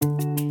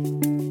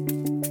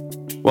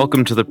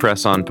Welcome to the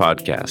Press On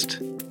podcast.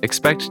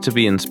 Expect to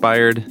be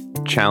inspired,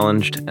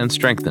 challenged, and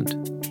strengthened.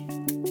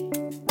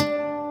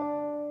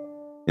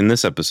 In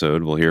this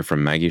episode, we'll hear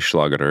from Maggie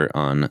Schlageter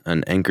on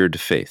an anchored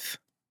faith.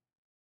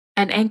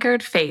 An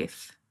anchored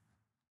faith.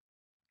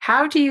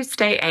 How do you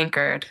stay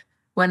anchored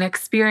when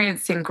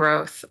experiencing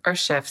growth or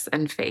shifts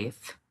in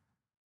faith?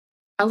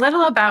 A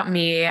little about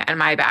me and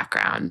my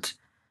background.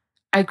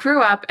 I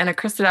grew up in a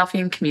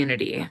Christadelphian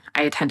community.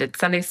 I attended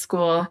Sunday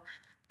school.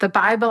 The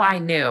Bible I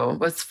knew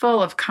was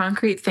full of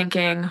concrete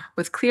thinking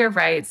with clear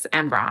rights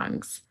and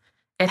wrongs.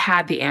 It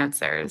had the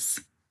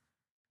answers.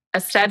 A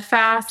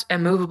steadfast,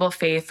 immovable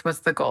faith was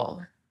the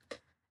goal.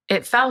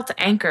 It felt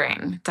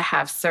anchoring to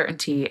have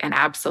certainty and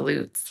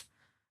absolutes,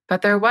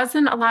 but there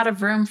wasn't a lot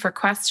of room for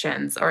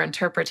questions or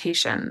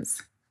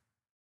interpretations.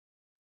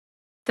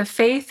 The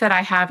faith that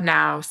I have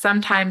now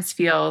sometimes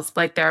feels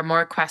like there are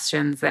more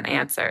questions than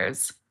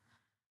answers.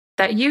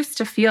 That used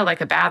to feel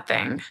like a bad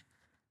thing,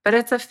 but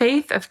it's a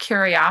faith of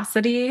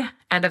curiosity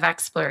and of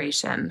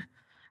exploration,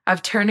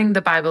 of turning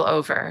the Bible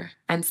over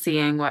and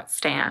seeing what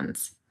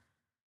stands.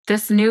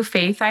 This new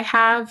faith I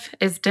have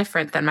is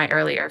different than my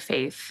earlier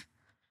faith.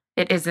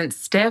 It isn't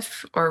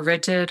stiff or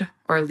rigid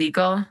or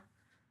legal.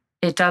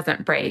 It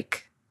doesn't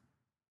break.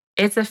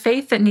 It's a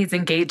faith that needs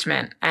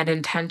engagement and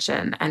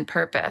intention and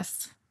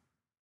purpose.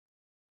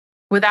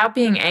 Without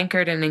being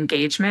anchored in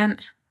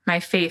engagement, my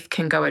faith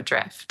can go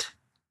adrift.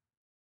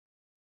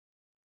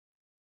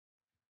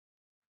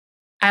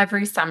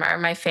 Every summer,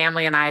 my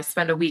family and I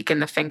spend a week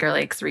in the Finger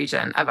Lakes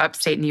region of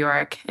upstate New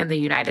York in the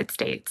United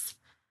States.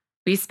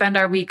 We spend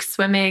our week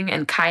swimming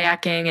and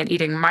kayaking and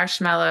eating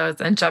marshmallows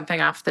and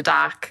jumping off the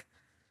dock.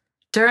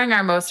 During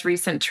our most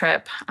recent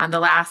trip, on the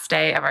last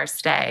day of our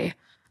stay,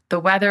 the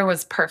weather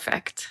was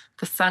perfect.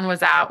 The sun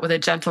was out with a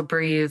gentle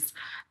breeze.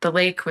 The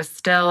lake was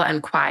still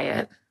and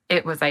quiet.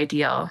 It was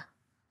ideal.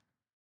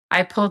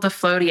 I pulled a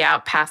floaty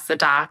out past the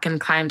dock and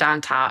climbed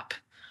on top.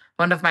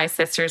 One of my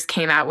sisters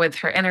came out with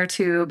her inner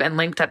tube and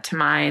linked up to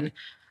mine.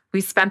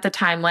 We spent the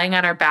time laying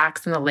on our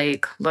backs in the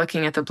lake,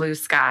 looking at the blue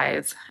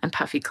skies and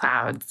puffy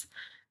clouds.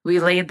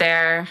 We laid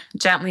there,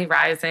 gently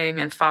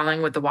rising and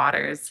falling with the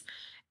waters.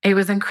 It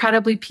was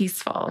incredibly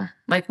peaceful,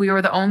 like we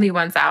were the only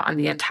ones out on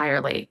the entire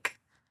lake.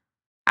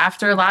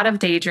 After a lot of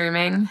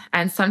daydreaming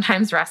and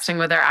sometimes resting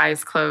with our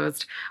eyes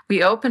closed,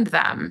 we opened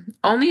them,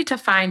 only to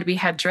find we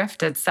had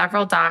drifted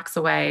several docks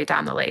away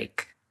down the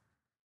lake.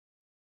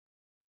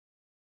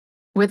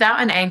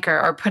 Without an anchor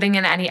or putting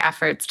in any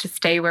efforts to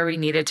stay where we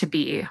needed to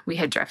be, we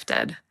had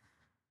drifted.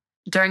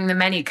 During the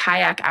many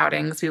kayak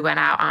outings we went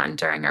out on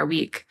during our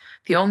week,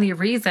 the only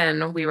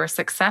reason we were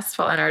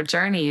successful in our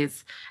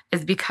journeys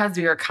is because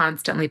we were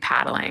constantly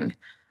paddling.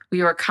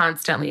 We were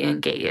constantly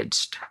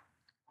engaged.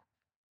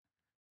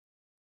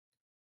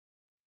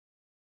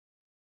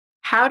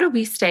 How do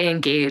we stay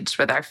engaged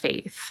with our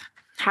faith?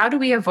 How do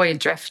we avoid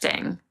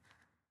drifting?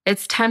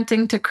 It's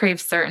tempting to crave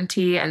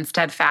certainty and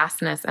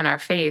steadfastness in our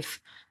faith,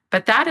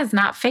 but that is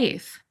not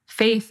faith.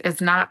 Faith is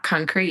not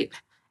concrete.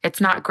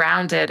 It's not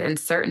grounded in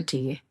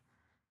certainty.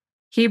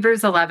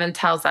 Hebrews 11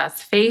 tells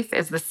us faith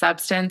is the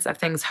substance of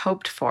things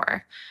hoped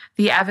for,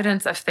 the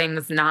evidence of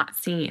things not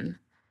seen.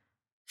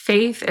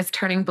 Faith is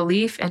turning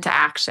belief into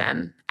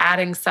action,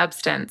 adding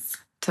substance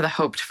to the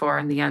hoped for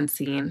and the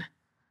unseen.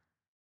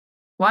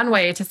 One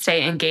way to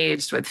stay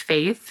engaged with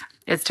faith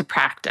is to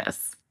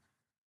practice.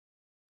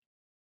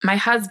 My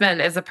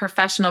husband is a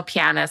professional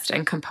pianist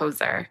and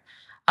composer.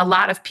 A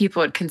lot of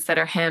people would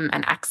consider him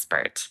an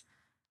expert.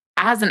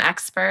 As an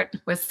expert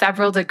with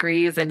several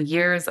degrees and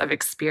years of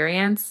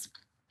experience,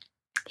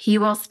 he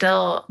will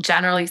still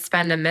generally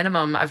spend a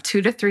minimum of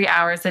 2 to 3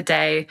 hours a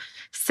day,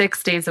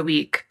 6 days a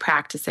week,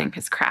 practicing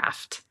his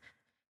craft.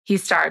 He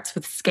starts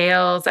with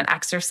scales and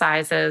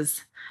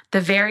exercises,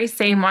 the very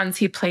same ones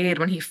he played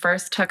when he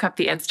first took up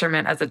the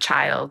instrument as a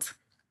child.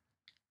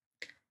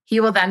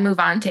 He will then move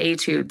on to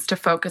etudes to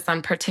focus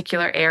on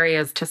particular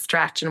areas to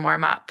stretch and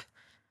warm up.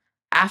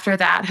 After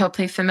that, he'll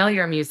play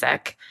familiar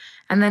music,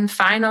 and then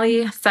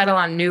finally settle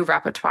on new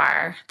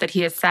repertoire that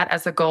he has set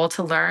as a goal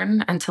to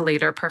learn and to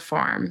later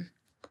perform.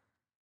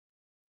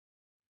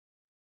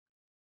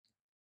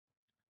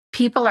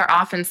 People are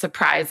often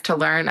surprised to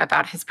learn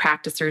about his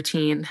practice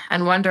routine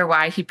and wonder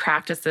why he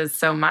practices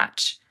so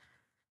much.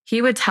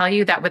 He would tell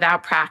you that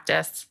without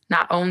practice,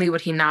 not only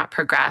would he not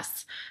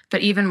progress, but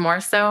even more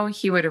so,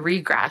 he would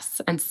regress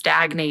and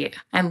stagnate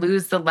and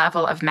lose the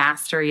level of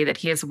mastery that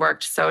he has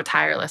worked so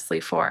tirelessly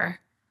for.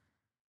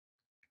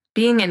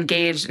 Being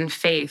engaged in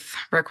faith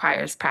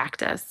requires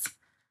practice.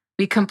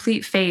 We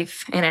complete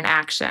faith in an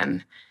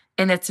action.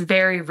 In its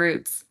very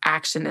roots,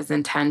 action is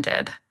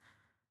intended.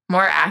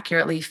 More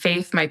accurately,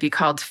 faith might be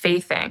called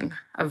faithing,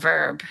 a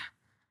verb.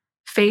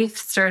 Faith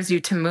stirs you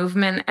to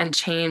movement and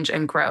change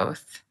and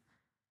growth.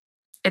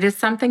 It is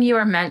something you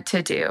are meant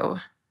to do.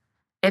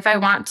 If I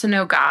want to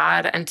know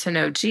God and to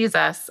know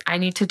Jesus, I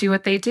need to do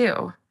what they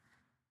do.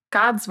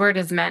 God's word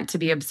is meant to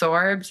be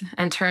absorbed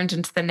and turned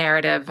into the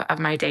narrative of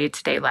my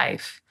day-to-day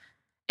life.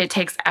 It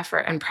takes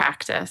effort and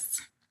practice.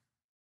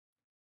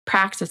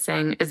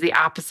 Practicing is the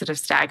opposite of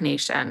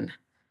stagnation.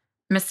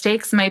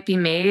 Mistakes might be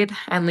made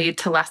and lead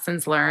to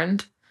lessons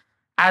learned.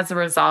 As a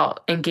result,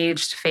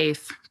 engaged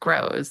faith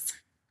grows.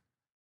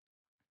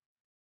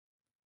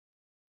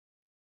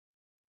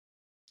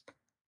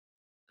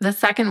 The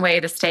second way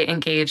to stay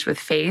engaged with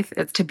faith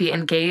is to be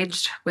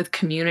engaged with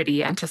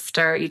community and to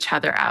stir each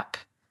other up.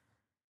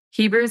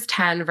 Hebrews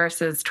 10,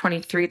 verses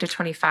 23 to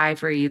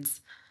 25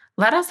 reads,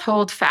 "Let us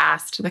hold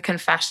fast the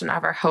confession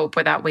of our hope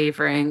without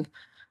wavering,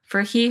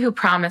 for he who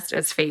promised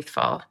is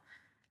faithful.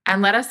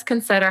 And let us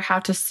consider how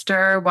to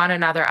stir one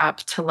another up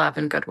to love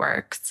and good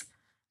works,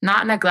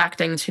 not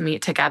neglecting to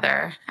meet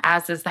together,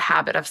 as is the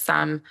habit of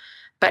some,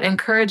 but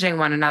encouraging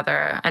one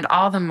another, and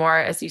all the more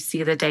as you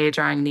see the day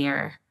drawing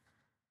near."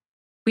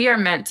 We are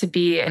meant to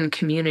be in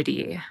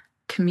community.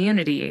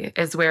 Community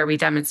is where we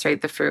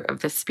demonstrate the fruit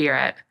of the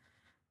Spirit.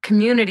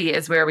 Community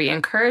is where we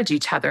encourage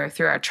each other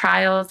through our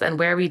trials and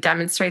where we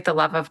demonstrate the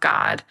love of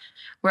God,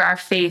 where our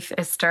faith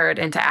is stirred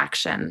into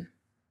action.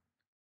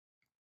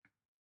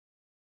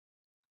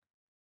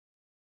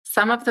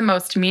 Some of the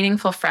most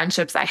meaningful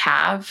friendships I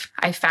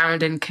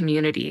found in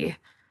community.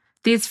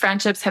 These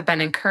friendships have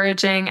been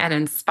encouraging and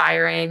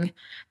inspiring.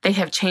 They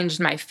have changed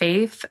my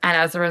faith, and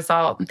as a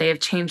result, they have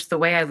changed the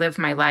way I live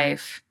my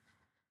life.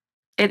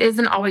 It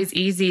isn't always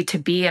easy to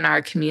be in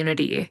our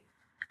community.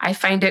 I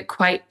find it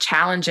quite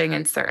challenging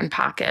in certain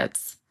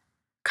pockets.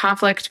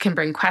 Conflict can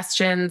bring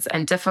questions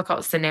and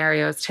difficult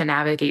scenarios to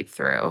navigate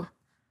through.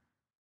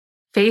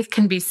 Faith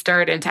can be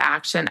stirred into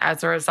action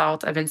as a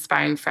result of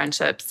inspiring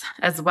friendships,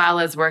 as well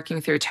as working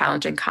through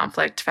challenging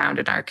conflict found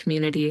in our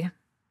community.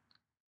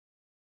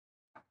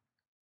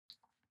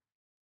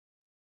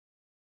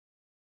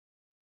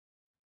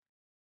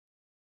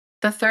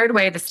 The third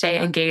way to stay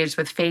engaged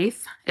with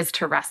faith is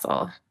to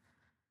wrestle.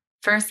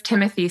 1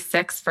 Timothy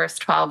 6, verse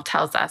 12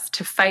 tells us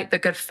to fight the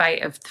good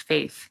fight of the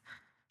faith,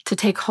 to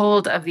take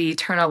hold of the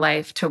eternal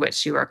life to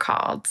which you are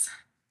called.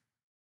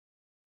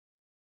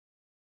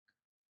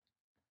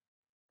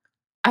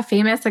 A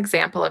famous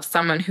example of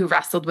someone who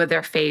wrestled with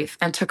their faith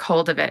and took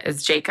hold of it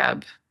is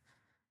Jacob.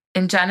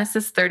 In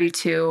Genesis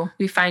 32,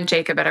 we find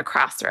Jacob at a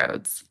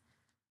crossroads.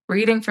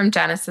 Reading from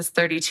Genesis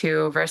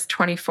 32, verse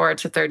 24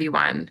 to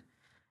 31,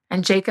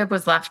 "And Jacob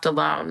was left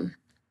alone,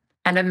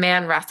 and a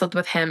man wrestled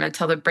with him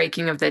until the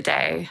breaking of the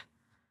day.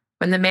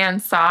 When the man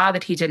saw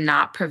that he did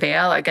not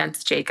prevail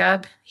against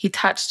Jacob, he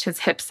touched his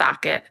hip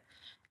socket,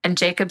 and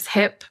Jacob's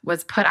hip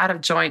was put out of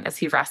joint as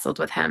he wrestled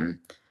with him.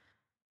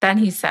 Then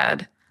he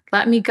said,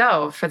 'Let me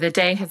go, for the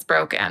day has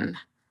broken.'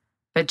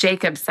 But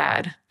Jacob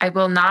said, 'I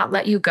will not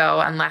let you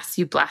go unless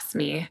you bless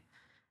me.'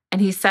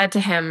 And he said to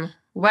him,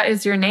 'What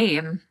is your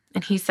name?'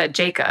 And he said,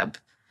 'Jacob.'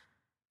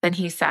 Then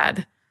he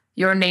said,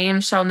 'Your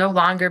name shall no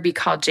longer be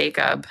called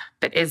Jacob,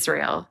 but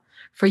Israel,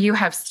 for you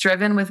have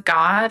striven with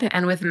God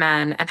and with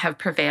men and have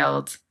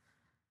prevailed.'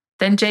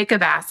 Then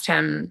Jacob asked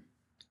him,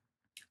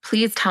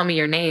 'Please tell me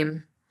your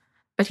name.'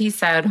 But he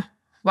said,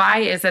 'Why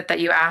is it that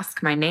you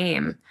ask my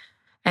name?'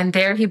 And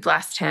there he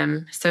blessed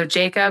him. So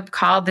Jacob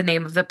called the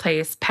name of the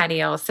place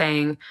Peniel,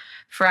 saying,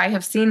 'For I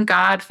have seen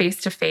God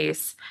face to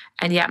face,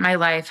 and yet my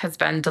life has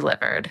been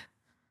delivered.'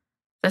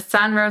 The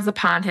sun rose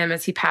upon him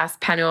as he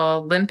passed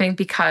Peniel, limping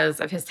because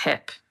of his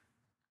hip.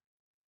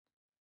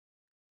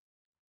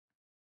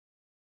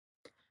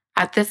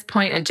 At this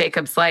point in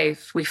Jacob's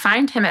life, we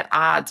find him at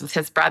odds with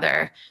his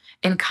brother,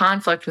 in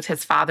conflict with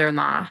his father in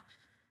law.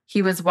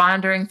 He was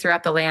wandering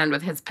throughout the land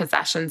with his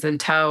possessions in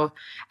tow,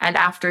 and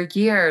after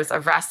years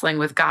of wrestling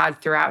with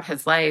God throughout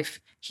his life,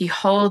 he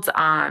holds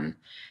on.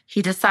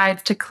 He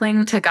decides to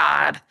cling to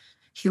God.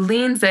 He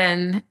leans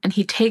in and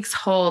he takes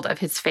hold of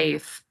his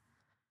faith.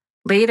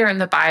 Later in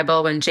the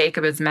Bible, when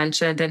Jacob is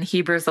mentioned in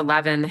Hebrews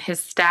 11, his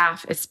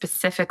staff is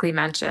specifically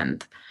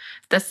mentioned.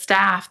 The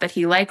staff that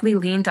he likely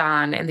leaned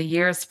on in the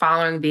years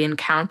following the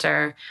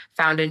encounter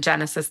found in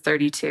Genesis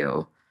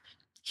 32.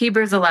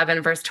 Hebrews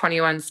 11, verse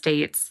 21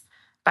 states,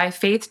 "By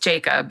faith,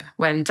 Jacob,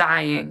 when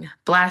dying,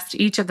 blessed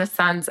each of the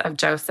sons of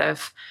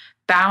Joseph,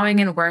 bowing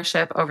in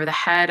worship over the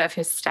head of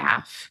his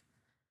staff."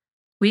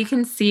 We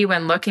can see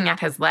when looking at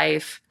his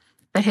life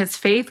that his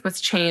faith was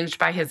changed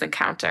by his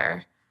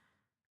encounter.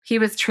 He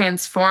was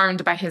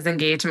transformed by his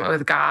engagement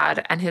with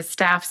God, and his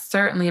staff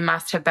certainly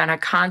must have been a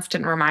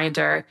constant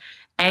reminder,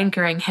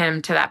 anchoring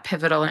him to that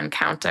pivotal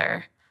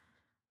encounter.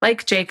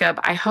 Like Jacob,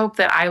 I hope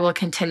that I will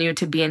continue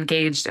to be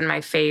engaged in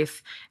my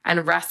faith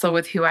and wrestle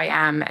with who I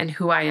am and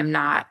who I am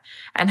not,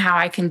 and how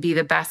I can be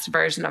the best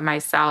version of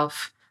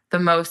myself, the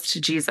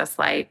most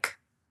Jesus-like.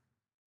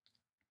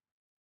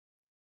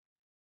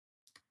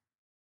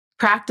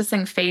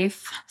 Practicing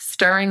faith,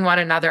 stirring one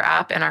another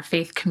up in our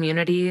faith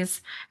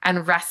communities,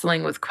 and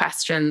wrestling with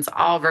questions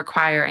all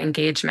require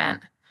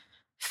engagement.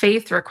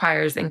 Faith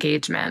requires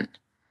engagement.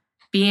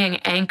 Being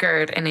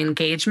anchored in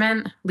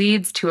engagement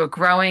leads to a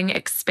growing,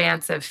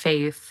 expansive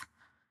faith.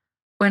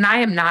 When I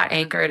am not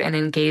anchored in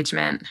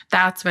engagement,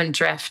 that's when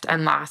drift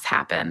and loss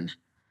happen.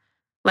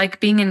 Like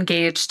being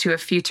engaged to a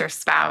future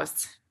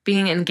spouse,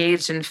 being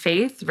engaged in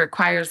faith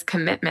requires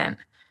commitment.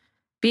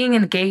 Being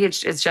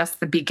engaged is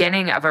just the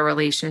beginning of a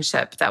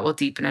relationship that will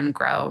deepen and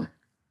grow.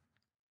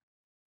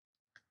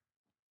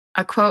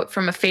 A quote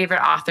from a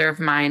favorite author of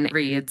mine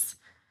reads,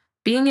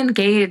 "Being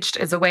engaged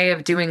is a way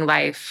of doing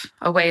life,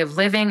 a way of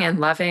living and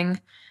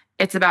loving.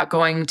 It's about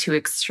going to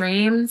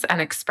extremes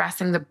and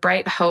expressing the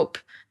bright hope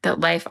that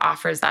life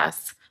offers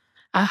us,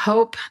 a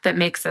hope that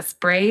makes us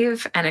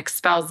brave and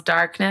expels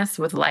darkness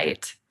with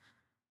light.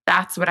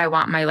 That's what I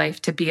want my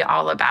life to be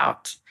all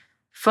about,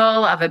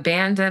 full of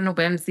abandon,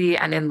 whimsy,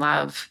 and in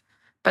love.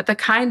 But the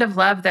kind of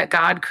love that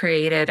God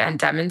created and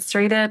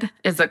demonstrated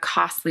is a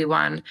costly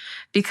one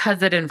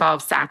because it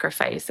involves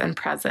sacrifice and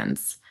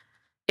presence.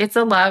 It's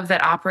a love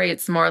that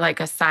operates more like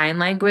a sign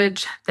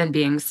language than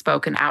being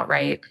spoken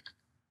outright.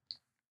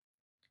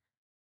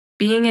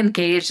 Being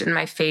engaged in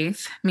my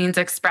faith means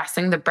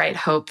expressing the bright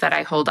hope that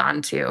I hold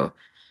on to.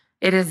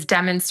 It is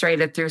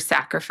demonstrated through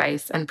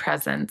sacrifice and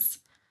presence.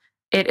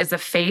 It is a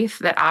faith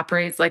that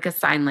operates like a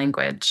sign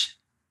language.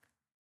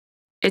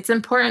 It's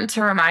important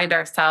to remind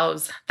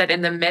ourselves that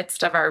in the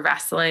midst of our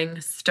wrestling,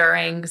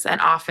 stirrings,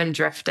 and often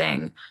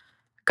drifting,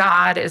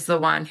 God is the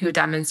one who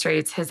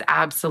demonstrates his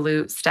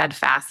absolute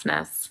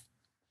steadfastness.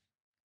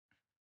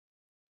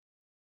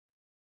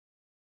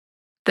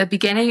 The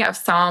beginning of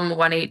Psalm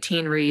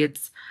 118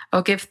 reads,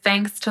 "Oh, give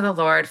thanks to the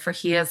Lord, for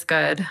he is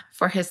good,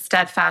 for his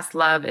steadfast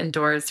love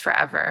endures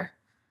forever.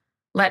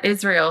 Let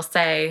Israel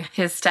say,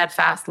 his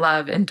steadfast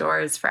love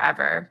endures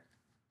forever.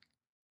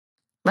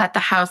 Let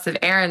the house of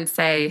Aaron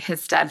say,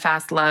 his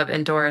steadfast love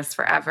endures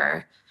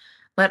forever.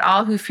 Let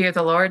all who fear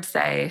the Lord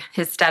say,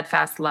 his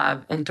steadfast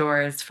love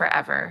endures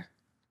forever."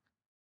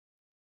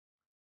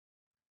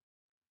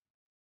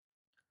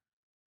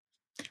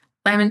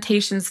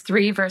 Lamentations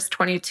 3, verse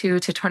 22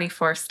 to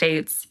 24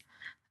 states,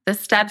 "The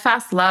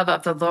steadfast love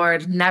of the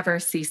Lord never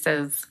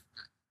ceases.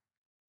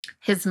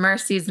 His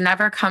mercies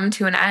never come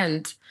to an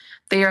end.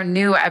 They are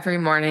new every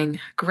morning.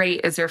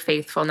 Great is your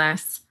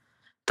faithfulness.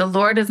 The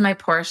Lord is my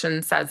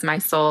portion, says my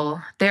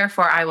soul.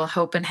 Therefore I will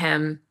hope in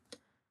him."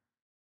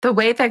 The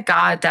way that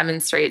God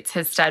demonstrates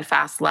his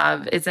steadfast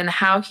love is in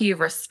how he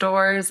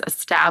restores,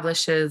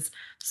 establishes,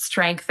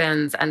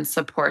 strengthens, and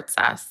supports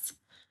us.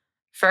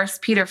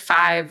 1 Peter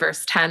 5,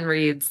 verse 10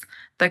 reads,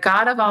 "The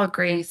God of all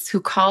grace, who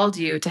called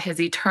you to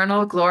his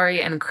eternal glory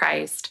in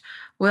Christ,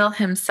 will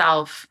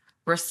himself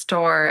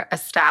restore,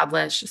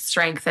 establish,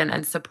 strengthen,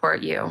 and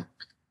support you."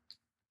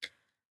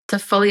 To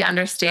fully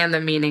understand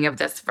the meaning of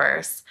this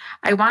verse,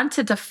 I want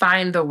to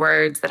define the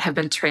words that have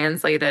been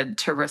translated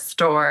to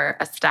restore,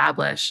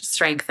 establish,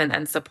 strengthen,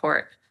 and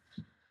support.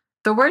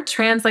 The word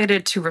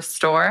translated to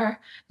restore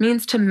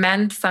means to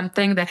mend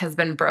something that has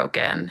been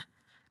broken.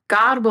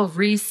 God will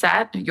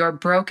reset your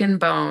broken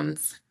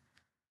bones.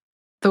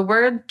 The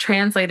word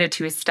translated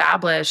to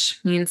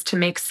establish means to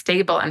make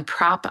stable and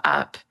prop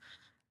up.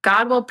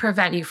 God will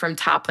prevent you from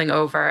toppling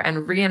over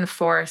and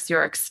reinforce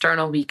your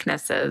external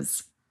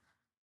weaknesses.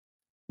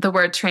 The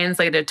word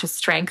translated to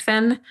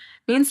strengthen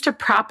means to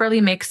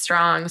properly make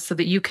strong so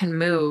that you can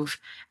move,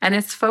 and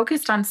it's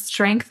focused on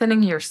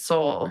strengthening your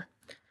soul.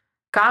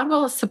 God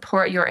will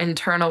support your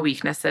internal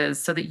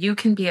weaknesses so that you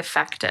can be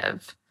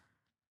effective.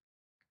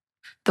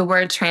 The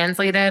word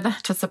translated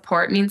to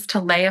support means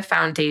to lay a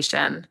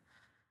foundation.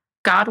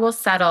 God will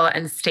settle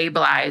and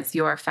stabilize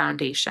your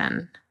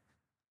foundation.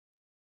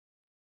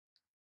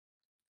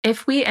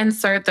 If we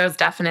insert those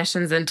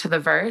definitions into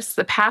the verse,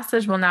 the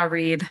passage will now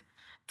read,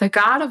 "The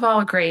God of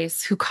all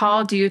grace, who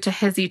called you to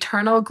his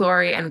eternal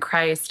glory in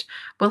Christ,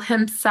 will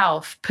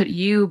himself put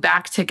you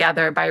back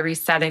together by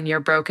resetting your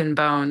broken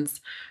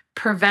bones,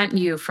 prevent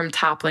you from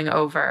toppling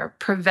over,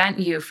 prevent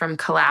you from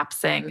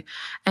collapsing,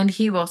 and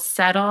he will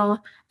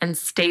settle and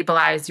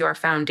stabilize your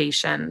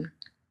foundation."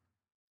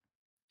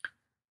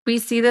 We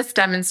see this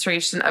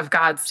demonstration of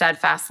God's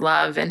steadfast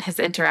love in his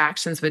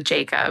interactions with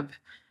Jacob.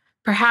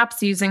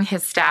 Perhaps using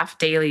his staff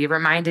daily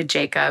reminded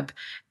Jacob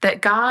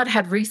that God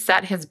had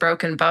reset his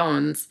broken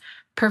bones,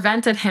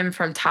 prevented him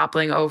from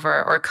toppling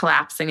over or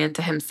collapsing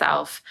into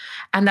himself,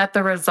 and that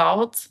the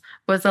result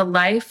was a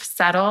life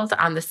settled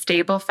on the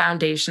stable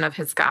foundation of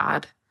his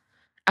God.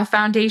 A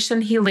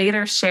foundation he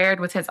later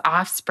shared with his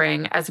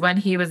offspring, as when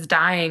he was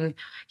dying,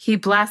 he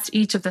blessed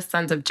each of the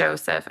sons of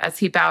Joseph as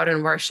he bowed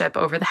in worship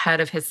over the head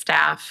of his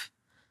staff.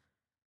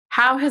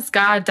 How has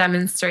God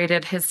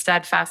demonstrated his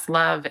steadfast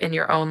love in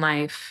your own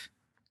life?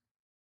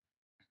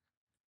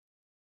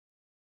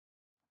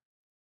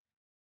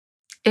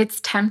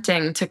 It's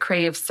tempting to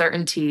crave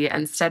certainty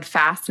and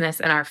steadfastness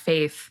in our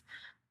faith,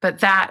 but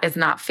that is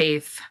not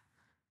faith.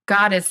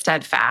 God is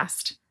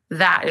steadfast.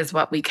 That is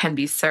what we can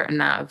be certain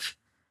of.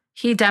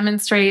 He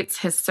demonstrates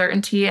his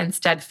certainty and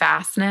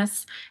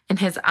steadfastness in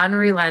his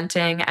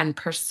unrelenting and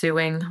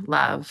pursuing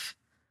love.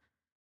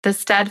 The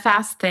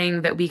steadfast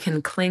thing that we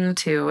can cling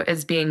to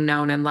is being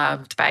known and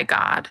loved by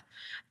God.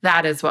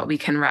 That is what we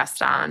can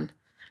rest on.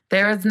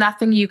 There is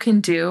nothing you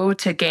can do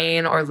to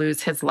gain or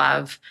lose his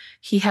love.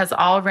 He has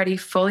already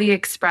fully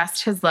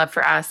expressed his love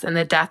for us in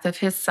the death of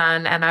his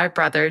Son and our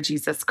brother,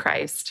 Jesus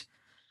Christ.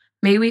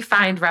 May we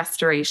find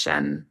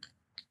restoration.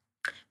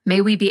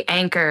 May we be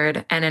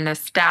anchored in an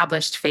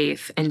established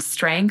faith in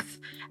strength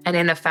and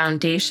in a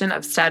foundation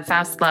of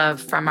steadfast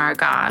love from our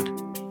God.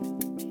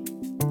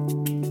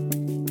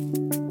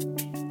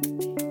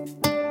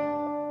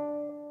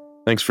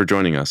 Thanks for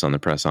joining us on the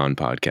Press On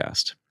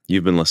podcast.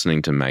 You've been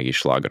listening to Maggie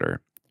Schlageter.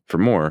 For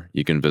more,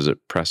 you can visit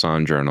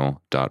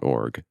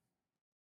pressonjournal.org.